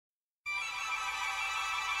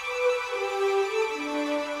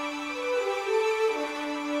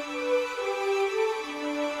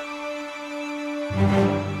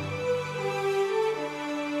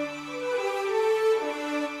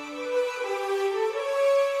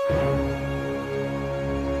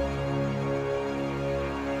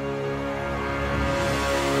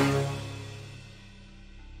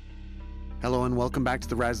welcome back to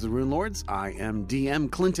the Rise of the Rune Lords. I am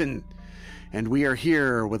DM Clinton, and we are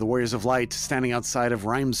here with the Warriors of Light standing outside of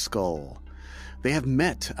Rhymeskull. They have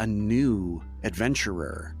met a new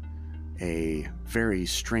adventurer, a very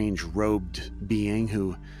strange robed being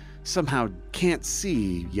who somehow can't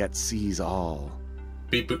see, yet sees all.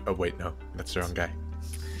 Beep boop. Oh, wait, no. That's the wrong guy.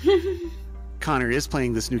 Connor is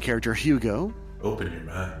playing this new character, Hugo. Open your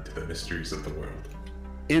mind to the mysteries of the world.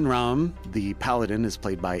 Inram, the paladin, is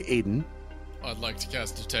played by Aiden. I'd like to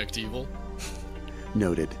cast Detect Evil.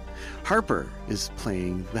 Noted. Harper is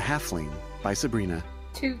playing the halfling by Sabrina.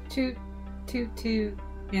 Toot, toot, toot, toot.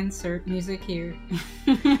 Insert music here.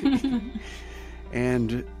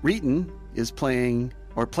 And Reeton is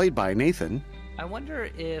played by Nathan. I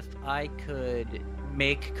wonder if I could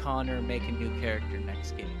make Connor make a new character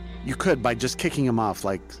next game. You could by just kicking him off,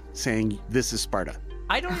 like saying, "This is Sparta."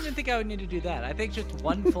 I don't even think I would need to do that. I think just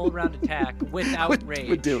one full round attack without rage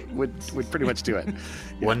would pretty much do it.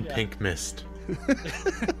 One pink mist.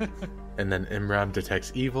 And then Imram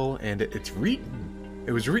detects evil, and it's Reeton.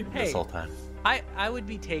 It was Reeton this whole time. I would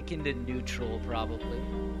be taken to neutral, probably.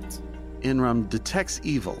 Inram detects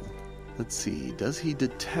evil. Let's see, does he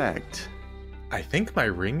detect? I think my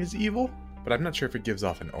ring is evil, but I'm not sure if it gives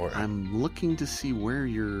off an aura. I'm looking to see where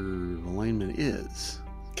your alignment is.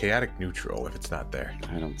 Chaotic neutral, if it's not there.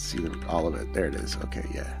 I don't see all of it. There it is. Okay,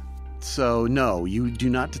 yeah. So, no, you do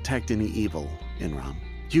not detect any evil, Inram.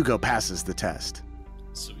 Hugo passes the test.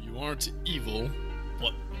 So you aren't evil,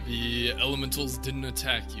 but the elementals didn't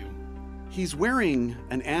attack you. He's wearing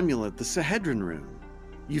an amulet, the Sahedron rune.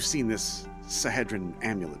 You've seen this Sahedron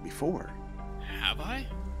amulet before. Have I?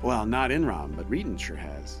 Well, not Inram, but Reeton sure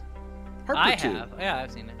has. Harper I too. have. Yeah,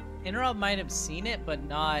 I've seen it. Inram might have seen it, but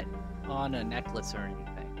not on a necklace or anything.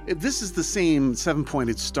 This is the same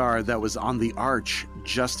seven-pointed star that was on the arch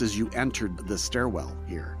just as you entered the stairwell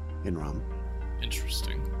here, Inram.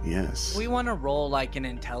 Interesting. Yes. We want to roll like an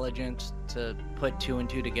intelligence to put two and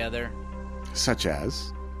two together. Such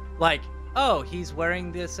as? Like, oh, he's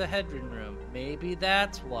wearing this Sahedron room. Maybe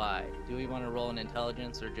that's why. Do we want to roll an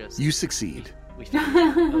intelligence or just... You succeed. We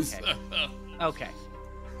okay. Okay.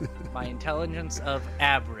 My intelligence of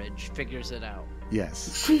average figures it out.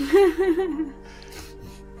 Yes.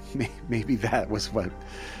 Maybe that was what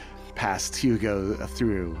passed Hugo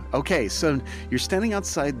through. Okay, so you're standing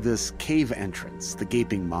outside this cave entrance, the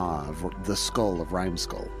gaping maw of the skull of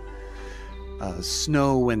Rhymeskull.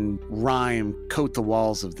 Snow and rime coat the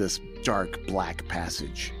walls of this dark black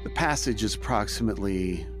passage. The passage is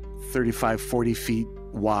approximately 35, 40 feet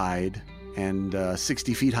wide and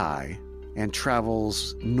 60 feet high and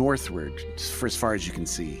travels northward for as far as you can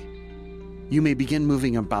see. You may begin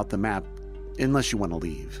moving about the map unless you want to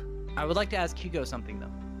leave. I would like to ask Hugo something,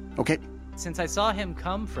 though. Okay. Since I saw him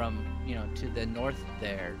come from, to the north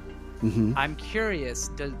there, I'm curious,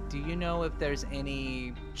 do you know if there's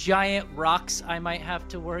any giant rocks I might have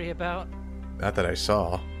to worry about? Not that I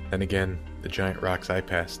saw. Then again, the giant rocks I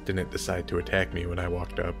passed didn't decide to attack me when I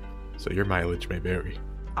walked up, so your mileage may vary.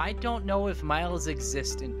 I don't know if miles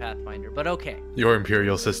exist in Pathfinder, but okay. Your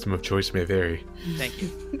imperial system of choice may vary. Thank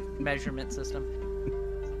you. Measurement system.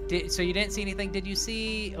 So you didn't see anything? Did you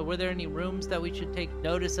see, were there any rooms that we should take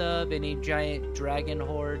notice of? Any giant dragon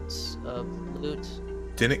hordes of loot?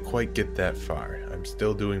 Didn't quite get that far. I'm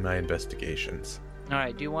still doing my investigations. All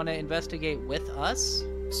right, do you want to investigate with us?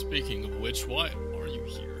 Speaking of which, why are you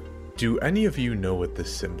here? Do any of you know what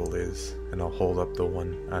this symbol is? And I'll hold up the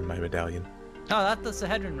one on my medallion. Oh, that's the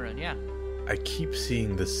Sahedron rune, yeah. I keep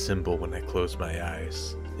seeing this symbol when I close my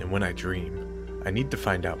eyes, and when I dream. I need to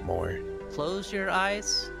find out more. Close your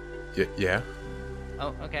eyes? Yeah?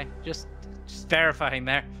 Oh, okay. Just verifying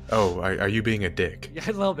there. Oh, are you being a dick? Yeah,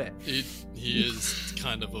 a little bit. He is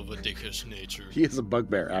kind of a dickish nature. He is a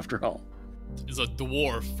bugbear, after all. He's a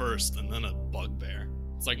dwarf first, and then a bugbear.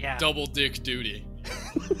 It's like double dick duty.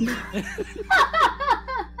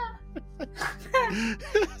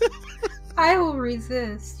 I will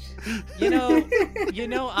resist. You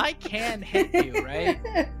know, I can hit you, right?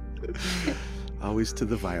 Always to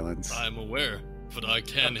the violence. I'm aware, but I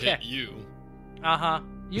can hit you. Uh-huh.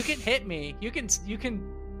 You can hit me. You can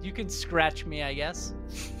scratch me, I guess.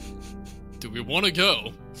 Do we want to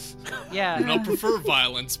go? Yeah. I don't prefer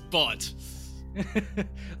violence, but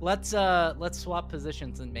let's swap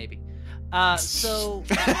positions and maybe. So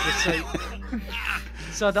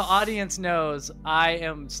the audience knows I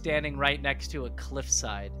am standing right next to a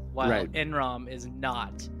cliffside while Inram is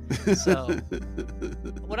not. So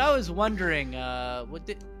what I was wondering,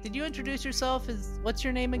 did you introduce yourself? What's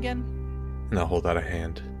your name again? And I'll hold out a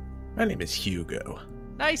hand. My name is Hugo.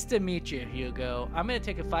 Nice to meet you, Hugo. I'm going to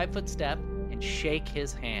take a 5-foot step and shake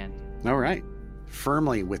his hand. All right.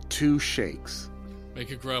 firmly with 2 shakes.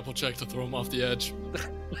 Make a grapple check to throw him off the edge.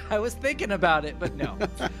 I was thinking about it, but no.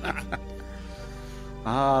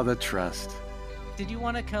 Ah, the trust. Did you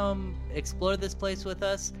want to come explore this place with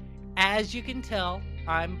us? As you can tell,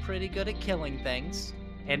 I'm pretty good at killing things,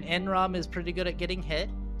 and Enrom is pretty good at getting hit,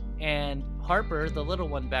 and Harper, the little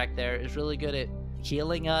one back there, is really good at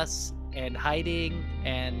healing us and hiding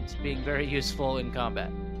and being very useful in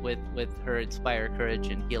combat with her Inspire Courage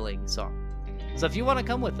and healing song. So if you want to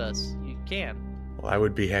come with us, you can. Well, I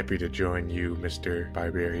would be happy to join you, Mr.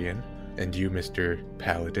 Barbarian, and you, Mr.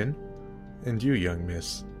 Paladin, and you, young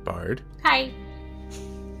Miss Bard. Hi.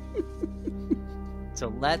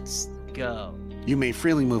 So let's go. You may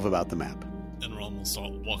freely move about the map. Enron will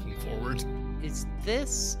start walking forward. Is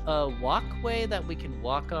this a walkway that we can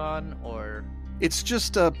walk on, or... It's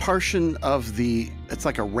just a portion of it's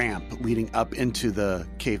like a ramp leading up into the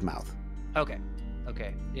cave mouth. Okay.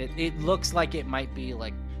 It looks like it might be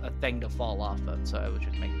like a thing to fall off of, so I was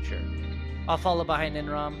just making sure. I'll follow behind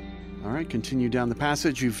Enrom. All right, continue down the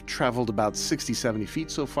passage. You've traveled about 60, 70 feet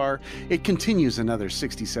so far. It continues another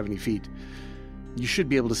 60, 70 feet. You should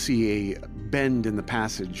be able to see a bend in the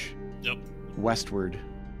passage. Yep. Westward.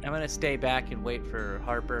 I'm going to stay back and wait for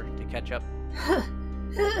Harper to catch up.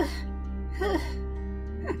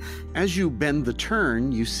 As you bend the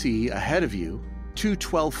turn, you see ahead of you 2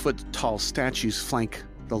 12-foot tall statues flank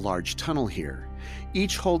the large tunnel here.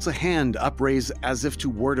 Each holds a hand upraised as if to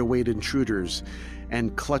ward away intruders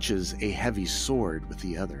and clutches a heavy sword with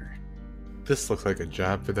the other. This looks like a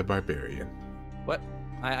job for the barbarian. What?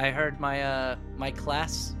 I heard my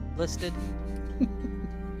class listed.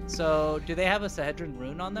 So, do they have a Sahedron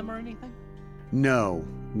rune on them or anything? No.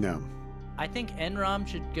 I think Enrom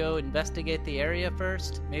should go investigate the area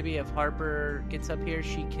first. Maybe if Harper gets up here,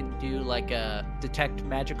 she can do like a detect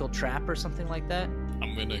magical trap or something like that.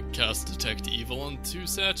 I'm gonna cast Detect Evil on 2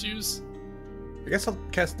 statues. I guess I'll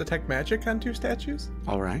cast Detect Magic on 2 statues.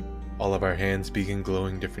 All right. All of our hands begin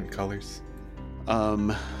glowing different colors.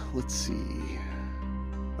 Let's see.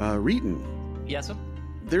 Reeton. Yes, sir?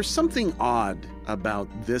 There's something odd about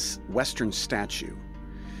this western statue.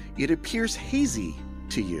 It appears hazy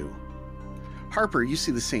to you. Harper, you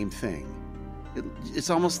see the same thing. It's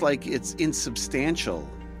almost like it's insubstantial.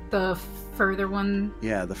 The further one?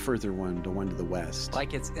 Yeah, the further one, the one to the west.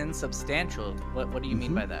 Like it's insubstantial. What do you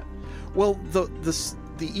mean by that? Well,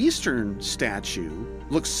 the eastern statue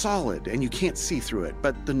looks solid and you can't see through it,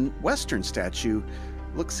 but the western statue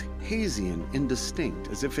looks hazy and indistinct,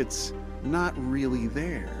 as if it's not really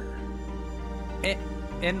there.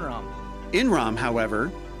 Enrom. Enrom, however,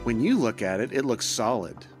 when you look at it, it looks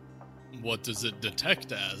solid. What does it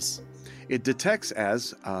detect as? It detects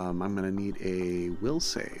as, I'm going to need a will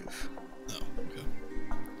save. Oh, okay.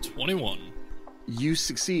 21. You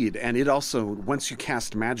succeed, and it also, once you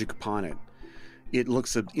cast magic upon it, it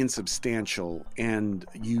looks insubstantial, and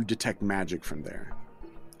you detect magic from there.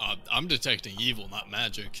 I'm detecting evil, not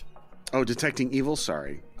magic. Oh, detecting evil?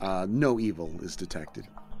 Sorry. No evil is detected.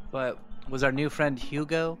 But was our new friend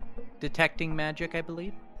Hugo detecting magic, I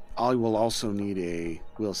believe? I will also need a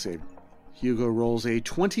will save. Hugo rolls a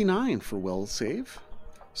 29 for will save.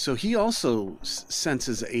 So he also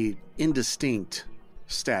senses a indistinct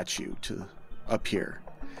statue to appear.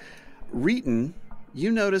 Reeton, you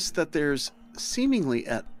notice that there's seemingly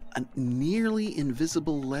a nearly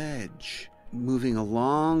invisible ledge moving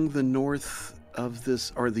along the north of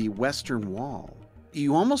this, or the western wall.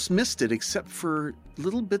 You almost missed it except for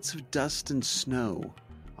little bits of dust and snow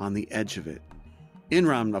on the edge of it.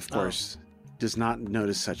 Enrom, of course, does not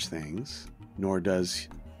notice such things, nor does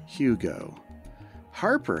Hugo.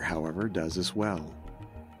 Harper, however, does as well.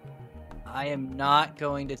 I am not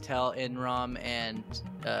going to tell Enrom and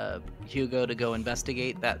Hugo to go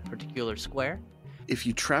investigate that particular square. If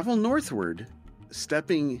you travel northward,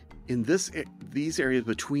 stepping in these areas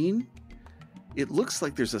between, it looks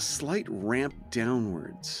like there's a slight ramp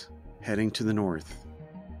downwards heading to the north.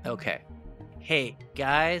 Okay. Hey,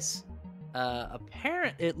 guys.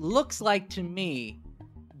 It looks like to me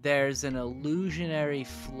there's an illusionary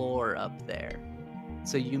floor up there.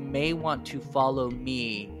 So you may want to follow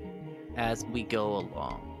me as we go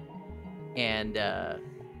along. And,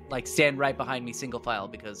 stand right behind me single file,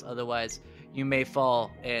 because otherwise you may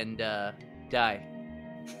fall and die.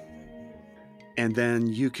 And then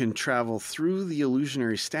you can travel through the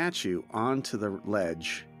illusionary statue onto the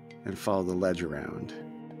ledge and follow the ledge around.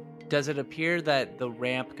 Does it appear that the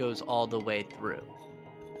ramp goes all the way through,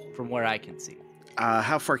 from where I can see?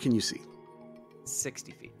 How far can you see?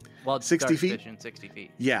 60 feet. Well, it's 60 dark feet? vision, 60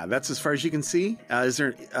 feet. Yeah, that's as far as you can see. Is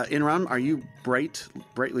there, Enron, are you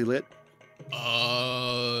brightly lit?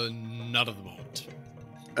 Not at the moment.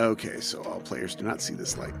 Okay, so all players do not see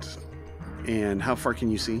this light. And how far can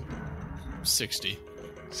you see? 60.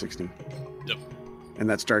 60. Yep. And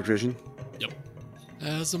that's dark vision? Yep.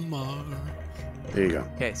 As a mar. There you go.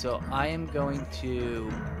 Okay, so I am going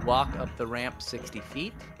to walk up the ramp 60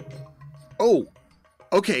 feet. Oh,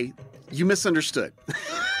 okay. You misunderstood.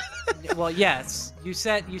 Well, yes. You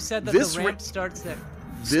said that This the ramp starts there.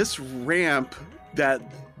 This ramp that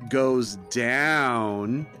goes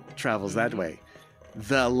down travels that way.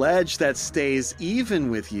 The ledge that stays even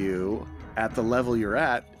with you at the level you're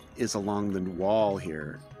at is along the wall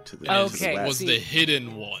here to the, Okay. to the It west. was the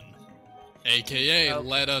hidden one. AKA, Okay.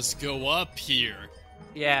 let us go up here.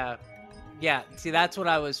 Yeah. Yeah. See, that's what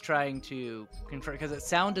I was trying to confirm, because it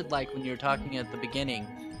sounded like when you were talking at the beginning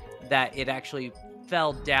that it actually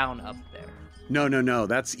fell down up there. No.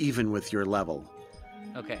 That's even with your level.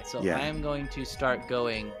 Okay, so Yeah. I am going to start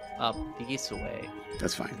going up this way.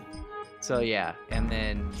 That's fine. So yeah, and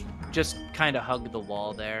then just kind of hug the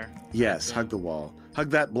wall there. Yes, Okay. hug the wall.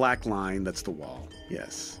 Hug that black line. That's the wall.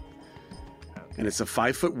 Yes. And it's a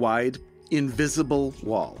 5 foot wide, invisible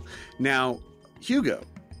wall. Now, Hugo,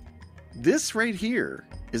 this right here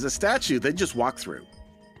is a statue they just walked through.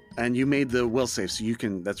 And you made the will save, so you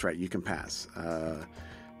can, that's right, you can pass.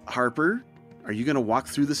 Harper, are you going to walk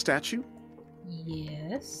through the statue?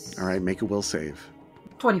 Yes. All right, make a will save.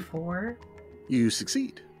 24. You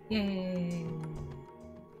succeed. Yay.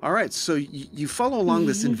 All right, so you follow along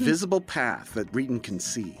this invisible path that Reeton can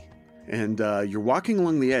see. And you're walking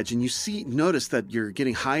along the edge, and notice that you're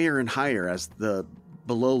getting higher and higher as the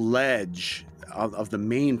below ledge of the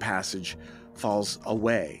main passage falls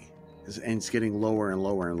away. And it's getting lower and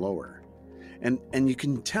lower and lower. And you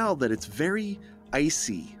can tell that it's very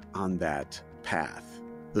icy on that path,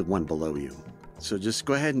 the one below you. So just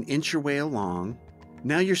go ahead and inch your way along.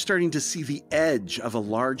 Now you're starting to see the edge of a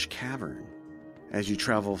large cavern as you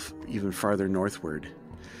travel even farther northward.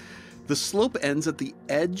 The slope ends at the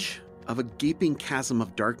edge of a gaping chasm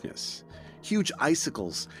of darkness. Huge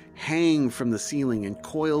icicles hang from the ceiling and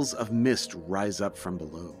coils of mist rise up from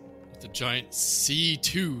below. The giant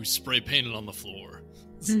C2 spray painted on the floor.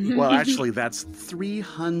 Well, actually, that's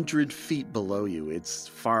 300 feet below you. It's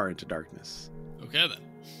far into darkness. Okay, then.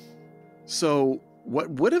 So, what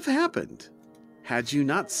would have happened had you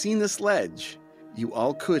not seen this ledge? You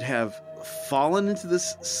all could have fallen into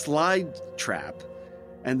this slide trap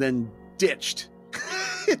and then ditched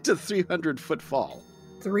into 300-foot fall.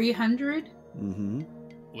 300? Mm-hmm.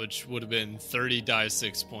 Which would have been 30 die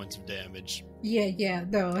 6 points of damage. Yeah,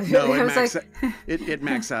 no. No, I was it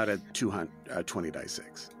maxed out at 20 die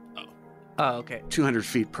 6. Oh, okay. 200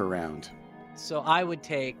 feet per round. So I would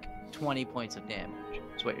take 20 points of damage.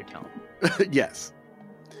 Is what you're telling me. Yes.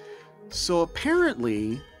 So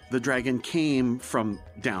apparently the dragon came from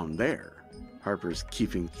down there. Harper's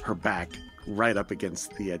keeping her back right up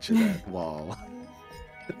against the edge of that wall.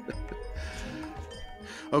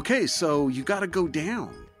 Okay, so you got to go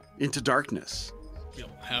down into darkness. You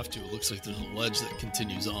don't have to. It looks like there's a ledge that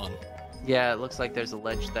continues on. Yeah, it looks like there's a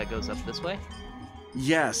ledge that goes up this way.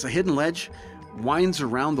 Yes, a hidden ledge winds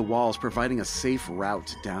around the walls, providing a safe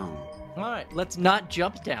route down. All right, let's not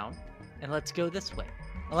jump down, and let's go this way.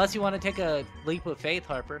 Unless you want to take a leap of faith,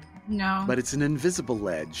 Harper. No. But it's an invisible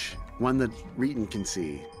ledge, one that Reeton can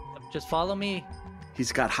see. Just follow me.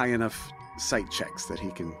 He's got high enough sight checks that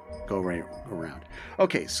he can go right around.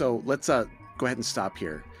 Okay, so let's go ahead and stop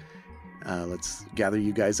here. Let's gather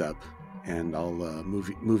you guys up, and I'll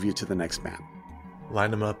move you to the next map.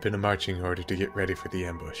 Line them up in a marching order to get ready for the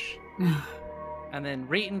ambush. And then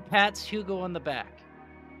Reeton pats Hugo on the back.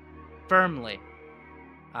 Firmly.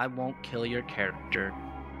 I won't kill your character.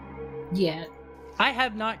 Yet. I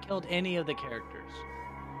have not killed any of the characters.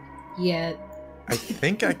 Yet. I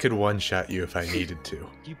think I could one-shot you if I needed to.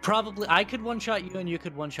 I could one-shot you and you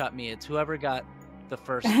could one-shot me. It's whoever got the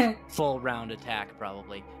first full round attack,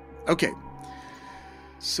 probably. Okay.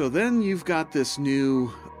 So then you've got this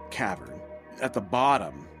new cavern at the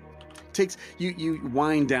bottom. Takes you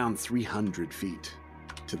wind down 300 feet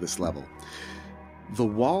to this level. The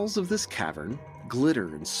walls of this cavern glitter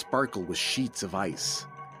and sparkle with sheets of ice.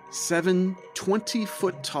 7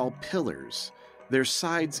 20-foot-tall pillars, their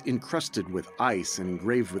sides encrusted with ice and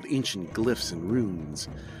engraved with ancient glyphs and runes,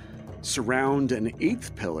 surround an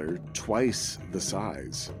 8th pillar twice the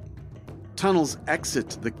size. Tunnels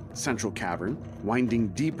exit the central cavern, winding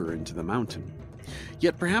deeper into the mountain.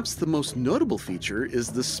 Yet perhaps the most notable feature is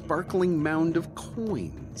the sparkling mound of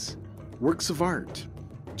coins, works of art,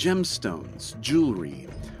 gemstones, jewelry,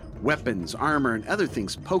 weapons, armor, and other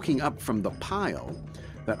things poking up from the pile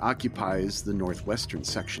that occupies the northwestern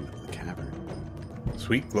section of the cavern.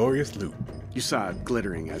 Sweet, glorious loot. You saw it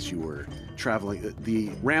glittering as you were traveling. The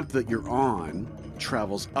ramp that you're on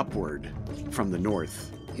travels upward from the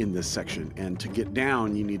north in this section, and to get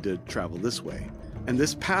down, you need to travel this way. And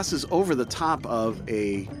this passes over the top of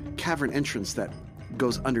a cavern entrance that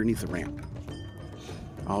goes underneath the ramp.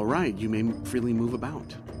 All right, you may freely move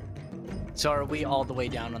about. So are we all the way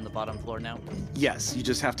down on the bottom floor now? Yes, you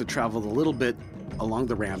just have to travel a little bit along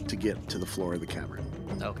the ramp to get to the floor of the cavern.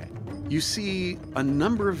 Okay. You see a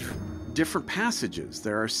number of different passages.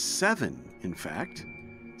 There are 7, in fact.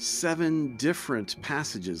 7 different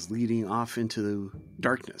passages leading off into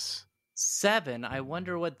darkness. 7? I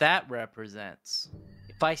wonder what that represents.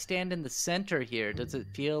 If I stand in the center here, does it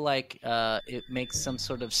feel like it makes some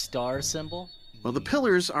sort of star symbol? Well, the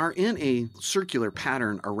pillars are in a circular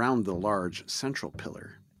pattern around the large central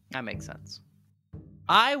pillar. That makes sense.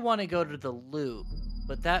 I want to go to the loop,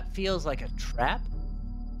 but that feels like a trap.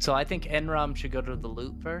 So I think Enram should go to the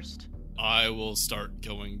loop first. I will start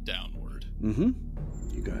going downward. Mm-hmm.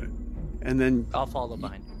 You got it. And then... I'll follow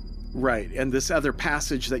behind. Right. And this other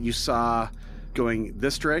passage that you saw going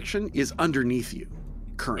this direction is underneath you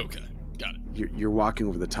currently. Okay, got it. You're walking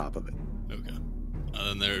over the top of it. Okay. And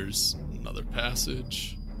then there's another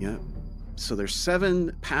passage. Yeah. So there's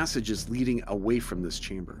 7 passages leading away from this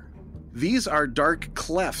chamber. These are dark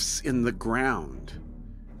clefts in the ground.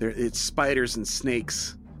 It's spiders and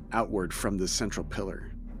snakes outward from the central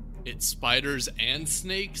pillar. It's spiders and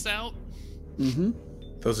snakes out? Mm-hmm.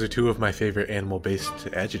 Those are 2 of my favorite animal-based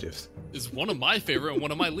adjectives. Is one of my favorite and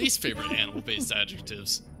one of my least favorite animal-based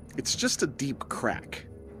adjectives. It's just a deep crack.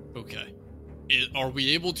 Okay. Are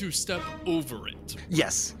we able to step over it?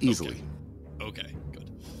 Yes, easily. Okay,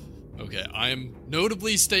 good. Okay, I am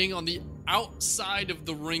notably staying on the outside of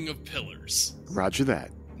the ring of pillars. Roger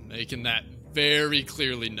that. Making that very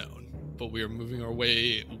clearly known. But we are moving our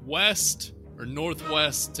way west or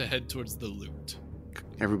northwest to head towards the loot.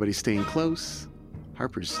 Everybody staying close.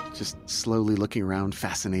 Harper's just slowly looking around,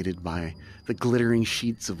 fascinated by the glittering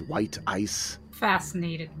sheets of white ice.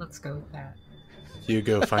 Fascinated. Let's go with that.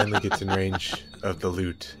 Hugo finally gets in range of the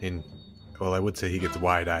loot. Well, I would say he gets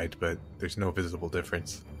wide-eyed, but there's no visible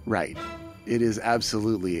difference. Right. It is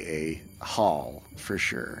absolutely a haul, for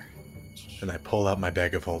sure. And I pull out my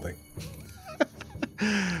bag of holding.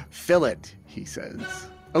 Fill it, he says.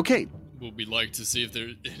 Okay. Would we like to see if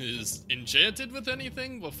it is enchanted with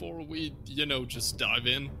anything before we, just dive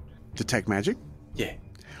in? Detect magic? Yeah.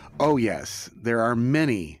 Oh, yes. There are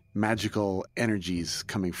many magical energies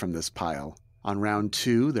coming from this pile. On round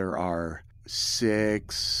 2, there are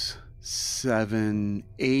 6, 7,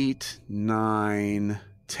 8, 9,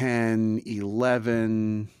 10,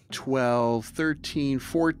 11, 12, 13,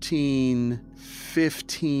 14,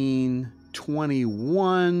 15,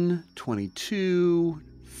 21, 22,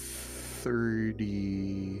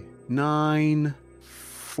 39,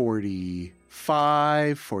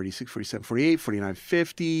 45, 46, 47, 48, 49,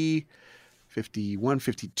 50, 51,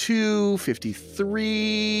 52,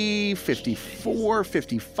 53, 54,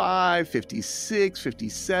 55, 56,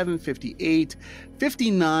 57, 58,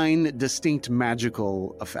 59 distinct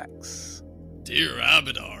magical effects. Dear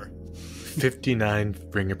Abadar. 59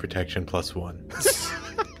 bringer protection plus 1.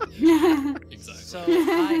 Exactly. So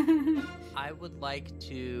I would like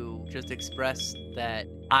to just express that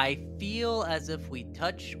I feel as if we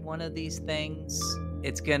touch one of these things,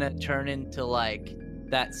 it's gonna turn into like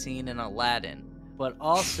that scene in Aladdin. But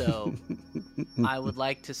also, I would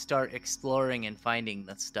like to start exploring and finding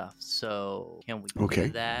the stuff. So can we do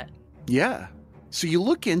that? Yeah. So you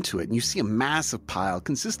look into it and you see a massive pile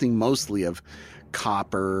consisting mostly of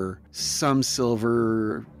copper, some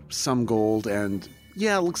silver, some gold, and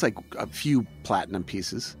it looks like a few platinum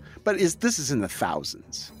pieces. But this is in the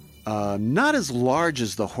thousands. Not as large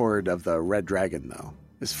as the hoard of the Red Dragon, though,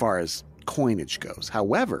 as far as coinage goes.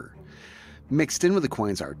 However, mixed in with the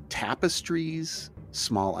coins are tapestries,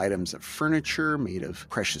 small items of furniture made of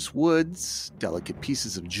precious woods, delicate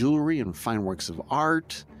pieces of jewelry and fine works of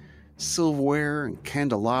art, silverware and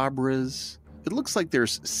candelabras. It looks like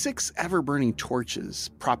there's 6 ever-burning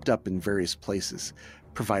torches propped up in various places,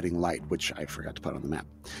 providing light, which I forgot to put on the map.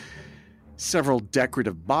 Several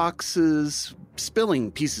decorative boxes,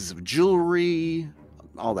 spilling pieces of jewelry,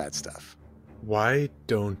 all that stuff. Why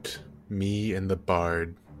don't me and the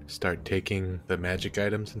bard start taking the magic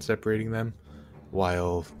items and separating them?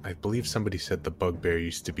 While I believe somebody said the bugbear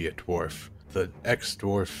used to be a dwarf. The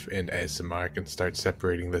ex-dwarf and ASMR can start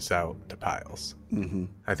separating this out to piles. Mm-hmm.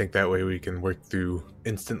 I think that way we can work through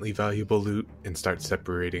instantly valuable loot and start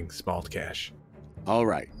separating small cash. All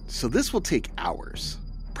right, so this will take hours.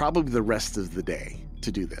 Probably the rest of the day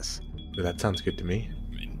to do this. That sounds good to me.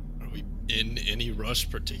 I mean, are we in any rush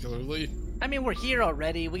particularly? I mean, we're here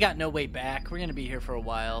already. We got no way back. We're going to be here for a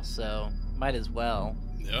while, so might as well.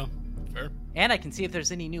 Yeah, fair. And I can see if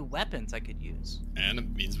there's any new weapons I could use. And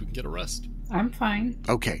it means we can get a rest. I'm fine.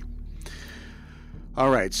 Okay. All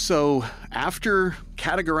right, so after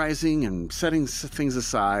categorizing and setting things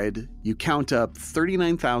aside, you count up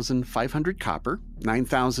 39,500 copper,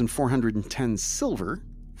 9,410 silver,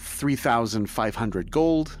 3,500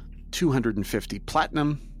 gold, 250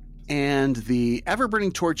 platinum, and the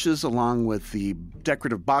ever-burning torches, along with the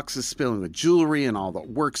decorative boxes spilling with jewelry and all the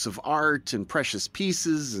works of art and precious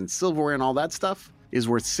pieces and silverware and all that stuff, is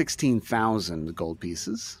worth 16,000 gold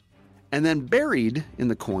pieces. And then buried in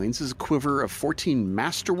the coins is a quiver of 14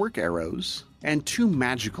 masterwork arrows and 2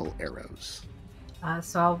 magical arrows.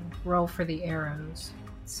 So I'll roll for the arrows.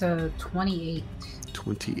 So 28.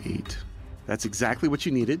 28. That's exactly what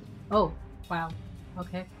you needed. Oh, wow.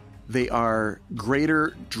 Okay. They are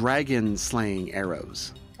greater dragon slaying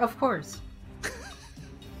arrows. Of course.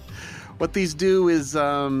 What these do is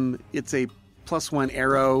it's a +1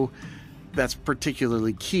 arrow that's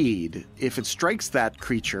particularly keyed. If it strikes that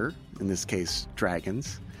creature, in this case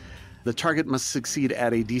dragons, the target must succeed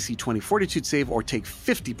at a DC 20 fortitude save or take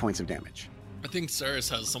 50 points of damage. I think Saris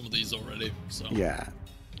has some of these already, so... Yeah.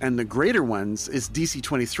 And the greater ones is DC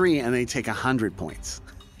 23 and they take 100 points.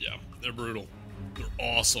 Yeah, they're brutal. They're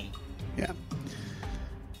awesome. Yeah.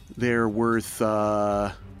 They're worth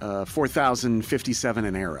 4,057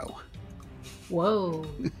 an arrow. Whoa.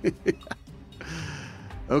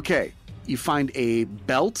 Okay. You find a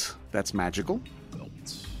belt that's magical. Belt.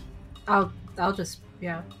 I'll just,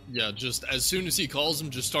 yeah. Yeah, just as soon as he calls him,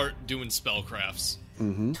 just start doing spellcrafts.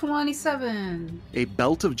 27. A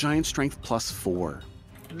belt of giant strength +4.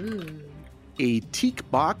 Ooh. A teak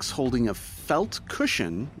box holding a felt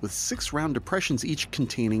cushion with 6 round depressions, each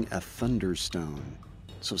containing a thunderstone.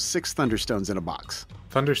 So 6 thunderstones in a box.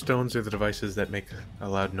 Thunderstones are the devices that make a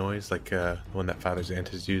loud noise, like the one that Father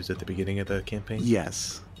Xantas used at the beginning of the campaign?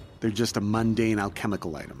 Yes. They're just a mundane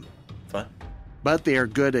alchemical item. Fun. But they are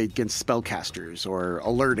good against spellcasters or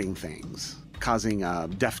alerting things, causing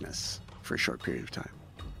deafness for a short period of time.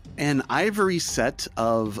 An ivory set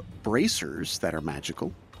of bracers that are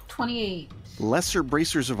magical. 28. Lesser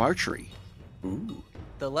bracers of archery. Ooh.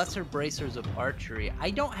 The lesser bracers of archery.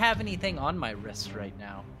 I don't have anything on my wrist right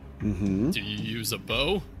now. Mm-hmm. Do you use a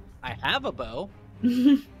bow? I have a bow.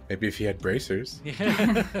 Maybe if he had bracers.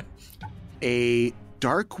 A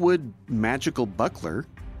darkwood magical buckler.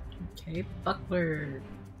 Okay, buckler.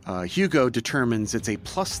 Hugo determines it's a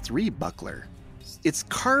 +3 buckler. It's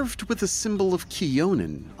carved with a symbol of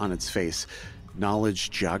Keonan on its face.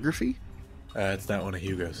 Knowledge geography? It's not one of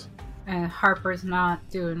Hugo's. Harper's not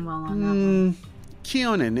doing well on that one.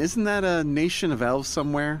 Keonan, isn't that a nation of elves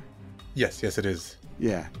somewhere? Yes, it is.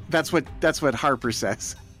 Yeah, that's what Harper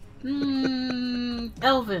says.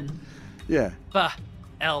 Elven. Yeah. Bah,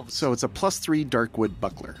 elves. So it's a +3 darkwood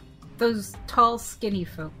buckler. Those tall, skinny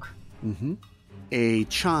folk. Mm-hmm. A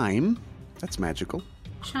chime. That's magical.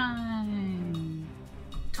 Chime.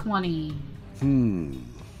 20.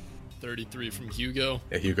 33 from Hugo.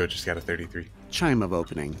 Yeah, Hugo just got a 33. Chime of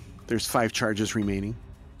opening. There's 5 charges remaining.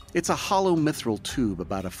 It's a hollow mithril tube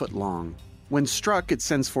about a foot long. When struck, it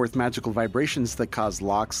sends forth magical vibrations that cause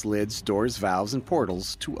locks, lids, doors, valves, and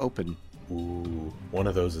portals to open. Ooh, one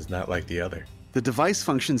of those is not like the other. The device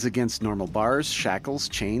functions against normal bars, shackles,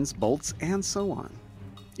 chains, bolts, and so on.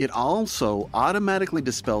 It also automatically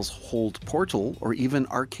dispels hold portal or even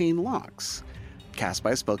arcane locks, cast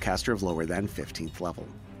by a spellcaster of lower than 15th level.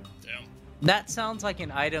 Damn. That sounds like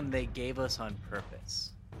an item they gave us on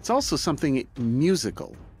purpose. It's also something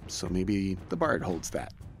musical, so maybe the bard holds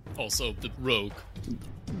that. Also, the rogue.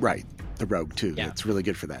 Right, the rogue too. Yeah. It's really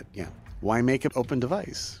good for that, yeah. Why make an open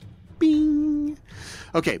device? Bing!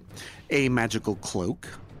 Okay, a magical cloak.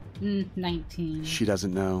 19. She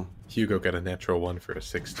doesn't know. Hugo got a natural 1 for a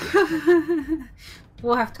 60.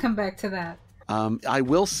 We'll have to come back to that. I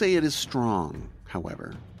will say it is strong,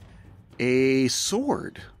 however. A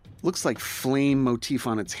sword. Looks like flame motif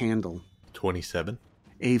on its handle. 27.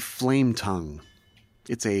 A flame tongue.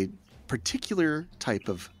 It's a particular type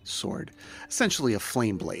of sword. Essentially a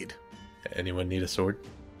flame blade. Anyone need a sword?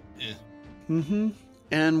 Eh. Mm-hmm.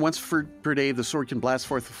 And once per day, the sword can blast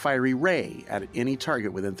forth a fiery ray at any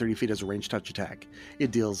target within 30 feet as a ranged touch attack.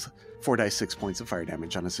 It deals 4d6 points of fire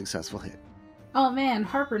damage on a successful hit. Oh man,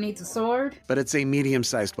 Harper needs a sword. But it's a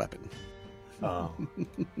medium-sized weapon. Oh.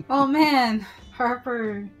 Oh man,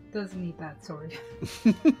 Harper doesn't need that sword.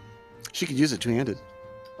 She could use it two-handed.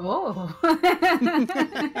 Oh.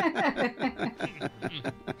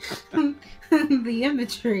 The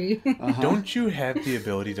imagery. Uh-huh. Don't you have the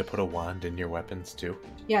ability to put a wand in your weapons too?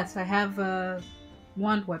 Yes, I have a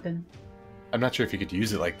wand weapon. I'm not sure if you could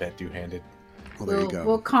use it like that two-handed. Well, there you go.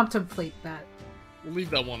 We'll contemplate that. We'll leave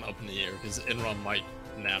that one up in the air because Enron might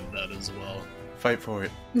nab that as well. Fight for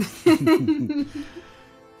it.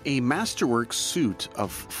 A masterwork suit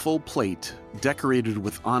of full plate decorated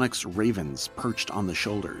with onyx ravens perched on the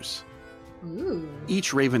shoulders. Ooh.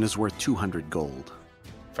 Each raven is worth 200 gold.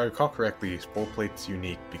 If I recall correctly, full plate's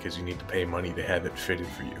unique because you need to pay money to have it fitted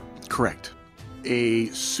for you. Correct. A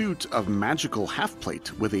suit of magical half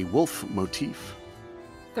plate with a wolf motif.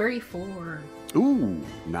 34. Ooh,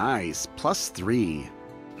 nice. +3.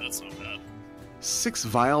 That's not bad. 6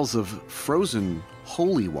 vials of frozen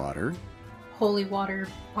holy water. Holy water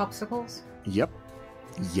popsicles. Yep.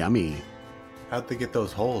 Yummy. How'd they get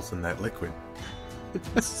those holes in that liquid?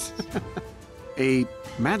 A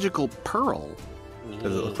magical pearl.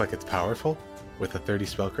 Does it look like it's powerful? With a 30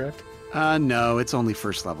 spellcraft? No, it's only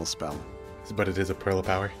first level spell. But it is a pearl of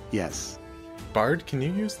power. Yes. Bard, can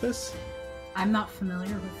you use this? I'm not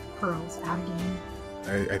familiar with pearls at game.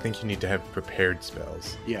 I think you need to have prepared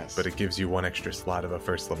spells. Yes. But it gives you one extra slot of a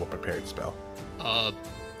first level prepared spell.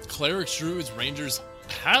 Clerics, druids, rangers,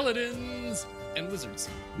 paladins, and wizards.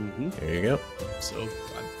 Mm-hmm. There you go. So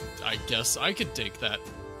I guess I could take that.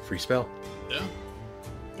 Free spell. Yeah.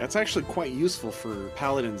 That's actually quite useful for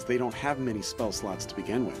paladins. They don't have many spell slots to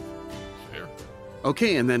begin with. Fair.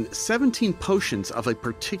 Okay, and then 17 potions of a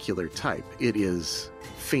particular type. It is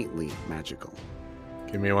faintly magical.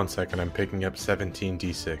 Give me 1 second. I'm picking up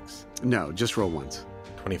 17d6. No, just roll once.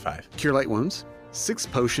 25. Cure light wounds. 6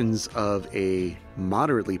 potions of a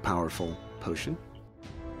moderately powerful potion.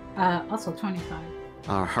 Also 25.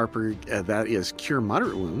 Harper, that is cure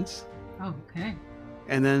moderate wounds. Oh, okay.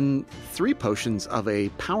 And then 3 potions of a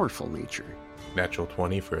powerful nature. Natural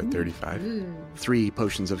 20 for a 35. Ooh. 3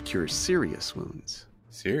 potions of cure serious wounds.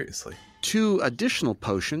 Seriously. 2 additional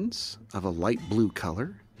potions of a light blue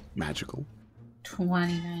color, magical.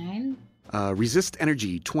 29. Resist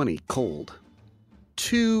energy 20, cold.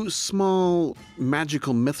 2 small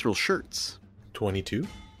magical mithril shirts, 22.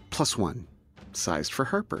 +1, sized for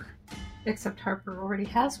Harper. Except Harper already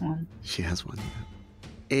has one. She has one.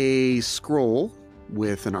 A scroll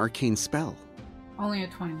with an arcane spell. Only a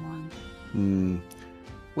 21.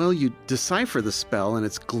 Well, you decipher the spell and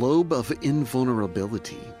it's Globe of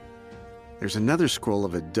Invulnerability. There's another scroll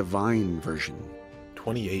of a divine version.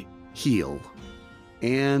 28. Heal.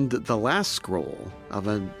 And the last scroll of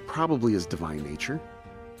a probably is divine nature.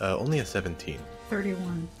 Only a 17.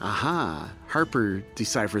 31. Aha! Harper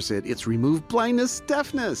deciphers it. It's remove blindness,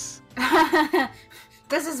 deafness.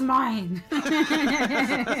 This is mine.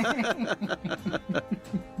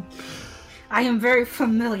 I am very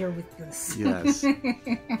familiar with this. Yes.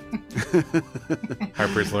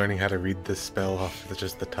 Harper's learning how to read this spell off with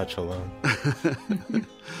just the touch alone.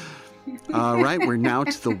 All right, we're now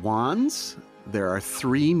to the wands. There are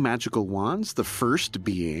 3 magical wands, the first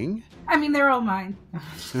being... I mean, they're all mine.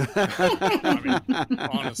 I mean,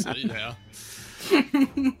 honestly, yeah.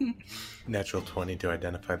 Natural 20 to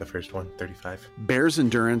identify the first one. 35. Bear's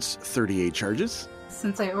Endurance, 38 charges.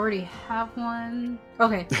 Since I already have one.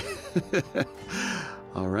 Okay.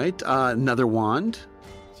 All right, another wand.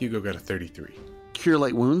 Hugo got a 33. Cure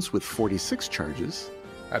Light Wounds with 46 charges.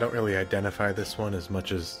 I don't really identify this one as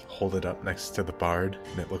much as hold it up next to the bard,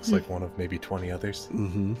 and it looks like one of maybe 20 others.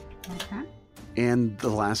 Mm-hmm. Okay. And the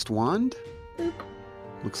last wand. Boop.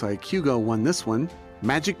 Looks like Hugo won this one.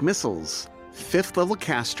 Magic Missiles, 5th level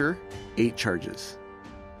caster, 8 charges.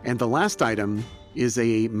 And the last item is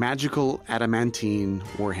a magical adamantine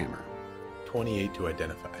warhammer. 28 to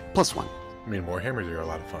identify. +1. I mean, warhammers are a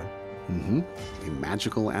lot of fun. Mm-hmm. A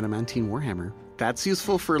magical adamantine warhammer. That's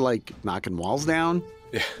useful for, like, knocking walls down.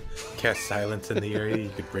 Yeah. Cast silence in the area. You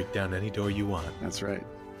could break down any door you want. That's right.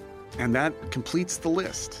 And that completes the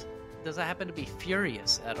list. Does it happen to be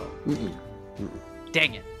furious at all? Mm-mm.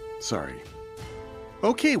 Dang it. Sorry.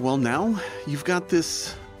 Okay, well, now you've got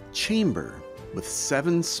this chamber with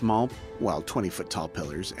 7 small, 20-foot tall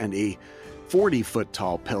pillars and a 40-foot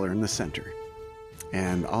tall pillar in the center.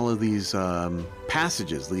 And all of these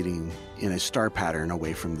passages leading in a star pattern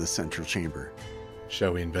away from the central chamber.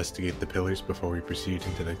 Shall we investigate the pillars before we proceed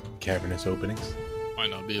into the cavernous openings? Might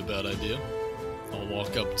not be a bad idea. I'll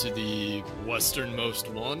walk up to the westernmost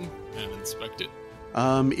one and inspect it.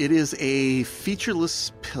 It is a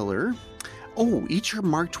featureless pillar. Oh, each are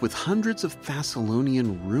marked with hundreds of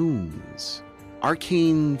Thessalonian runes.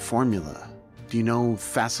 Arcane formula. Do you know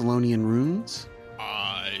Thessalonian runes?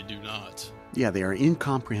 I do not. Yeah, they are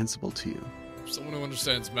incomprehensible to you. Someone who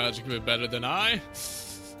understands magic a bit better than I.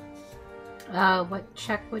 What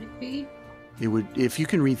check would it be? It would, if you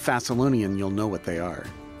can read Thessalonian, you'll know what they are.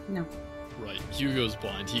 No. Right, Hugo's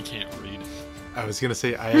blind. He can't read. I was gonna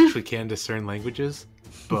say I actually can discern languages,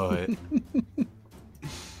 but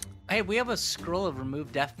Hey, we have a scroll of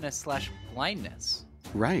remove deafness / blindness.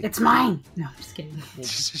 Right. It's mine! No, I'm just kidding. Well,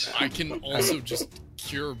 I can also just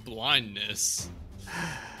cure blindness.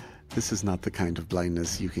 This is not the kind of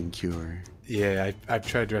blindness you can cure. yeah, I've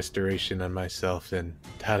tried restoration on myself, and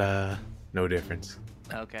ta-da, no difference.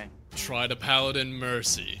 Okay. Try to paladin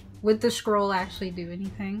mercy. Would the scroll actually do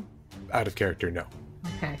anything? Out of character, no.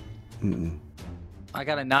 Okay. Mm-mm. I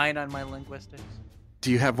got a 9 on my linguistics.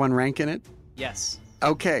 Do you have one rank in it? Yes.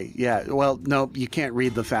 Okay, yeah. Well, no, you can't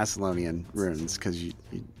read the Thessalonian runes because you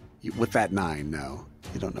with that 9, no.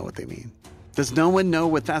 You don't know what they mean. Does no one know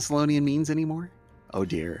what Thessalonian means anymore? Oh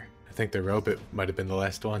dear. I think the robot might have been the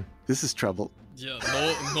last one. This is trouble. Yeah,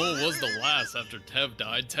 Noel was the last after Tev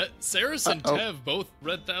died. Saris and Tev both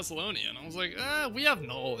read Thessalonian. I was like, we have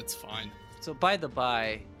Noel, it's fine. So by the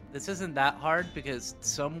by, this isn't that hard because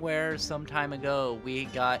somewhere, some time ago, we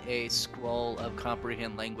got a scroll of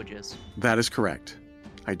comprehend languages. That is correct.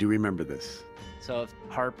 I do remember this. So if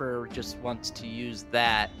Harper just wants to use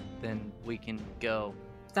that, then we can go.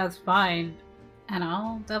 That's fine. And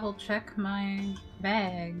I'll double check my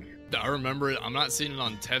bag. I remember it. I'm not seeing it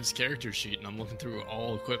on Tev's character sheet, and I'm looking through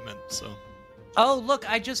all equipment, so... Oh, look,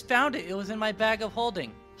 I just found it. It was in my bag of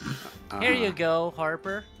holding. Here you go,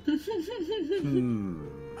 Harper.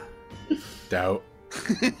 Doubt.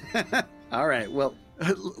 All right, well,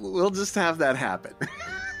 we'll just have that happen.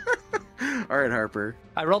 All right, Harper.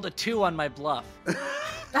 I rolled a 2 on my bluff.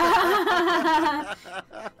 That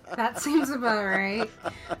seems about right.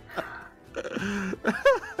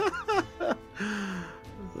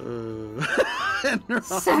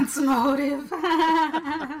 Sense motive.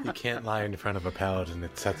 You can't lie in front of a paladin.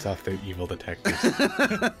 It sets off their evil detectors. Do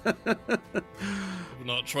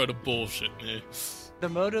not try to bullshit me. The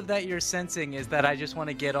motive that you're sensing is that I just want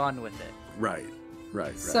to get on with it. Right.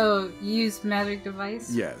 So, use magic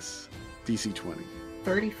device? Yes. DC 20.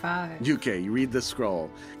 35. Okay, you read the scroll.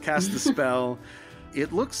 Cast the spell.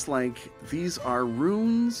 It looks like these are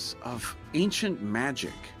runes of ancient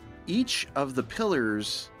magic. Each of the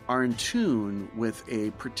pillars are in tune with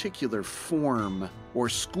a particular form or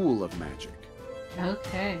school of magic.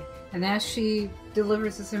 Okay. And as she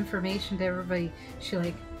delivers this information to everybody, she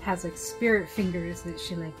has spirit fingers that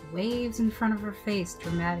she waves in front of her face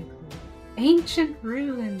dramatically. Ancient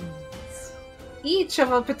ruins. Each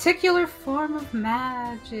of a particular form of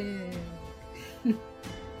magic.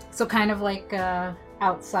 So kind of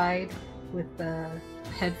outside with the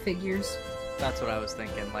head figures. That's what I was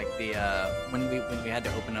thinking. Like the when we had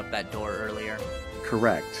to open up that door earlier.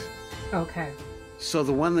 Correct. Okay. So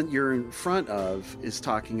the one that you're in front of is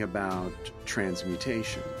talking about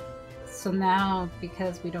transmutation. So now,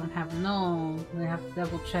 because we don't have Null, we have to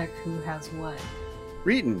double check who has what.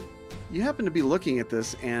 Reeton, you happen to be looking at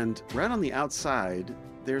this, and right on the outside,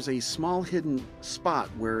 there's a small hidden spot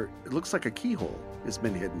where it looks like a keyhole has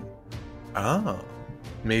been hidden. Oh.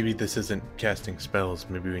 Maybe this isn't casting spells.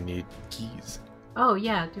 Maybe we need keys. Oh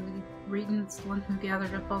yeah, Reeton's the one who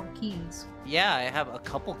gathered up all the keys. Yeah, I have a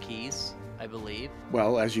couple keys, I believe.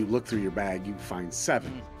 Well, as you look through your bag, you find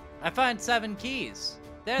 7. I find 7 keys.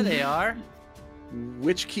 There they are.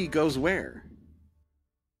 Which key goes where?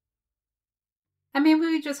 I mean,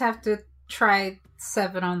 we just have to try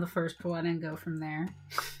 7 on the first one and go from there.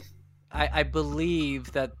 I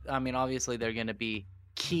believe that, obviously they're going to be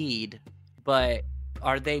keyed, but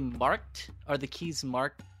are they marked? Are the keys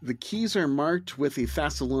marked? The keys are marked with a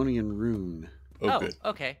Thessalonian rune. Oh, good.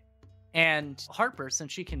 Okay. And Harper,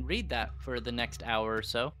 since she can read that for the next hour or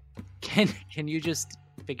so, can you just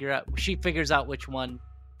figure out? She figures out which one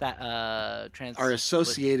that are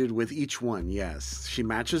associated with each one. Yes, she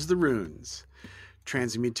matches the runes,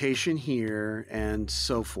 transmutation here, and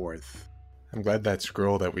so forth. I'm glad that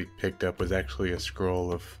scroll that we picked up was actually a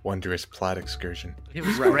scroll of wondrous plot excursion. It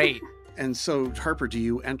was Right. great. And so, Harper, do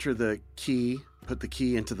you enter the key, put the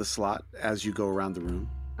key into the slot as you go around the room?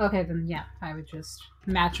 Okay, then yeah, I would just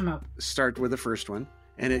match them up. Start with the first one,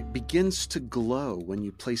 and it begins to glow when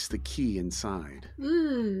you place the key inside.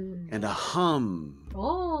 Ooh. And a hum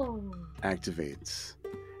Oh. activates.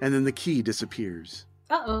 And then the key disappears.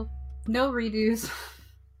 Uh-oh. No redos.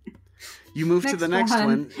 You move to the next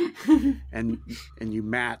one. and you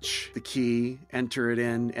match the key, enter it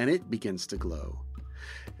in, and it begins to glow.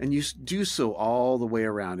 And you do so all the way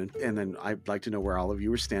around. And then I'd like to know where all of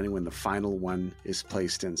you are standing when the final one is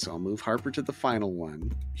placed in. So I'll move Harper to the final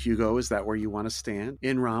one. Hugo, is that where you want to stand?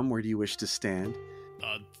 Inram, where do you wish to stand?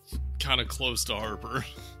 Kind of close to Harper.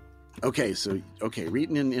 Okay,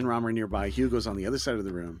 Reeton and Inram are nearby. Hugo's on the other side of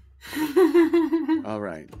the room. All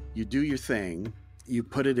right. You do your thing. You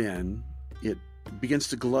put it in. It begins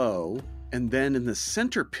to glow. And then in the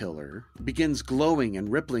center pillar begins glowing and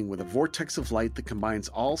rippling with a vortex of light that combines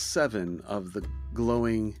all 7 of the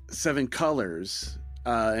glowing 7 colors.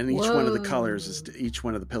 And each one of the colors each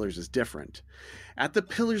one of the pillars is different. At the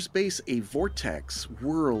pillar's base, a vortex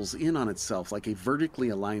whirls in on itself like a vertically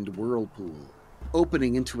aligned whirlpool,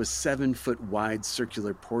 opening into a 7-foot wide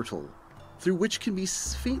circular portal, through which can be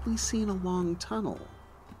faintly seen a long tunnel.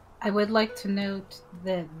 I would like to note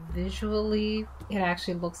that visually, it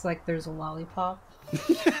actually looks like there's a lollipop.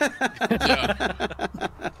 Yeah,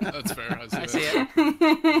 that's fair. I see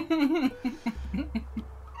it.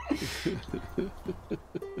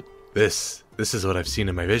 This is what I've seen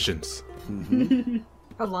in my visions. Mm-hmm.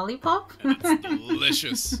 A lollipop? It's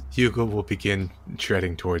delicious. Hugo will begin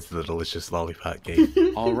treading towards the delicious lollipop gate.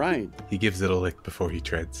 All right. He gives it a lick before he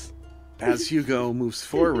treads. As Hugo moves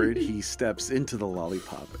forward, he steps into the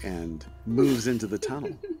lollipop and moves into the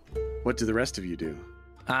tunnel. What do the rest of you do?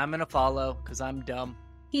 I'm gonna follow, because I'm dumb.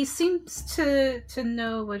 He seems to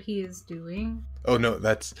know what he is doing. Oh no,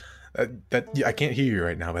 that's... yeah, I can't hear you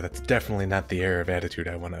right now, but that's definitely not the air of attitude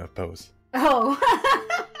I want to oppose. Oh.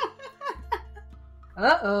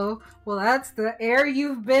 Uh-oh. Well, that's the air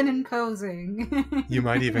you've been imposing. You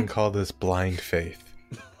might even call this blind faith.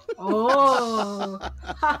 Oh.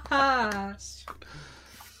 Ha ha.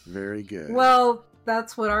 Very good. Well,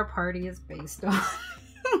 that's what our party is based on.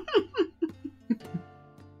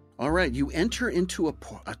 All right, you enter into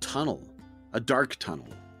a tunnel, a dark tunnel.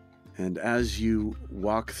 And as you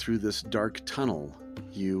walk through this dark tunnel,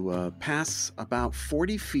 you pass about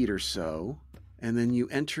 40 feet or so, and then you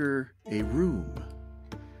enter a room.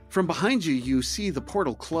 From behind you, you see the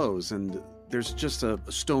portal close, and there's just a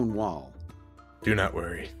stone wall. Do not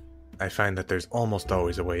worry. I find that there's almost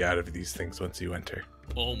always a way out of these things once you enter.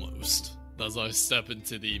 Almost. As I step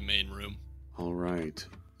into the main room. All right.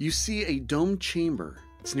 You see a domed chamber.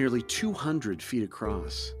 It's nearly 200 feet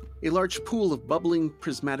across. A large pool of bubbling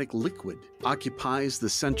prismatic liquid occupies the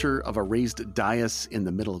center of a raised dais in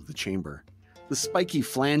the middle of the chamber. The spiky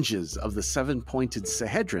flanges of the 7-pointed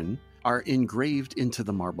sahedron are engraved into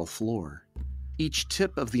the marble floor. Each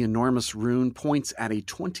tip of the enormous rune points at a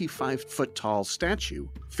 25-foot-tall statue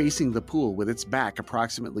facing the pool with its back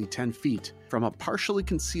approximately 10 feet from a partially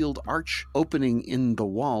concealed arch opening in the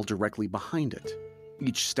wall directly behind it.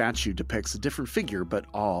 Each statue depicts a different figure, but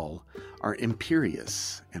all are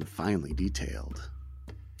imperious and finely detailed.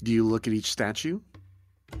 Do you look at each statue?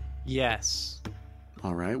 Yes.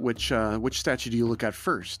 All right. Which statue do you look at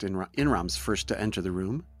first? Inram's first to enter the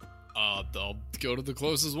room. I'll go to the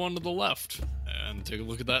closest one to the left and take a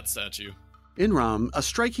look at that statue. Inram, a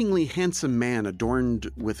strikingly handsome man adorned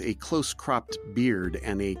with a close-cropped beard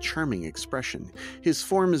and a charming expression. His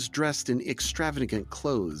form is dressed in extravagant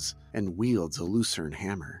clothes and wields a lucerne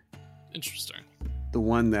hammer. Interesting. The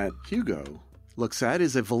one that Hugo looks at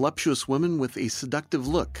is a voluptuous woman with a seductive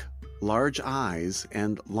look, large eyes,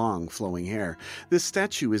 and long flowing hair. This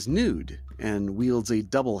statue is nude and wields a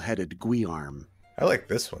double-headed guiarm. I like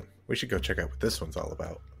this one. We should go check out what this one's all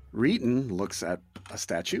about. Reeton looks at a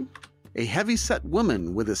statue. A heavy-set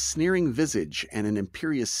woman with a sneering visage and an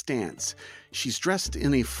imperious stance. She's dressed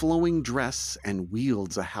in a flowing dress and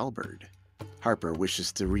wields a halberd. Harper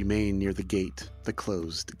wishes to remain near the gate, the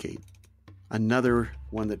closed gate. Another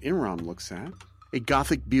one that Inram looks at. A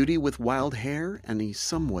gothic beauty with wild hair and a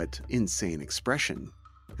somewhat insane expression.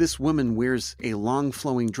 This woman wears a long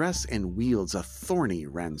flowing dress and wields a thorny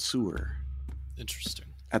ranseur. Interesting.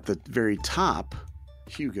 At the very top,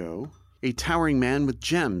 Hugo, a towering man with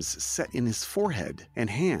gems set in his forehead and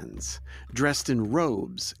hands, dressed in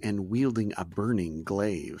robes and wielding a burning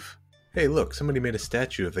glaive. Hey, look, somebody made a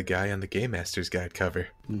statue of the guy on the Game Master's Guide cover.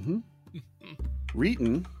 Mm-hmm.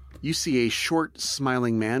 Reeton, you see a short,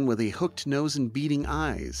 smiling man with a hooked nose and beating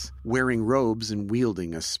eyes, wearing robes and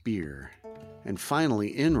wielding a spear. And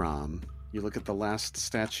finally, Inram, you look at the last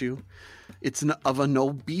statue. It's of an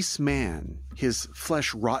obese man, his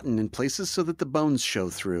flesh rotten in places so that the bones show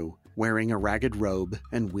through, wearing a ragged robe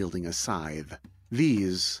and wielding a scythe.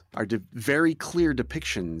 These are very clear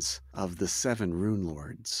depictions of the 7 Rune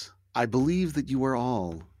Lords. I believe that you are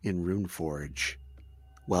all in Runeforge.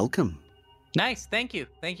 Welcome. Nice, thank you.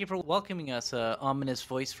 Thank you for welcoming us, ominous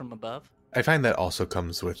voice from above. I find that also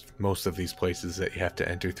comes with most of these places that you have to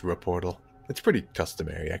enter through a portal. It's pretty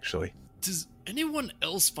customary, actually. Does anyone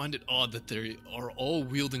else find it odd that they are all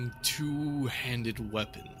wielding two-handed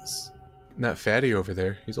weapons? Not Fatty over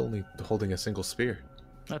there. He's only holding a single spear.